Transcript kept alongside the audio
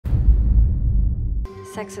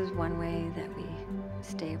Sex is one way that we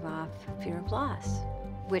stave off fear of loss,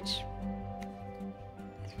 which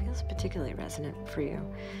it feels particularly resonant for you.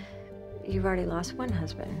 You've already lost one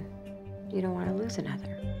husband. You don't want to lose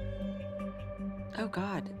another. Oh,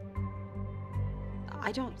 God.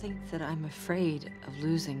 I don't think that I'm afraid of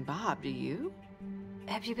losing Bob, do you?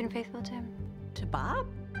 Have you been faithful to him? To Bob?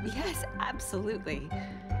 Yes, absolutely.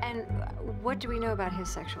 And what do we know about his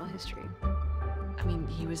sexual history? I mean,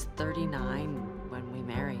 he was 39 when we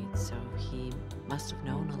married, so he must have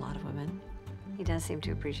known a lot of women. He does seem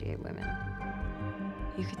to appreciate women.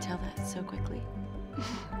 You could tell that so quickly.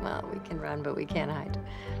 Well, we can run, but we can't hide.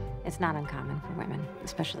 It's not uncommon for women,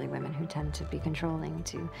 especially women who tend to be controlling,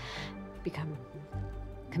 to become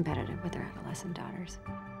competitive with their adolescent daughters.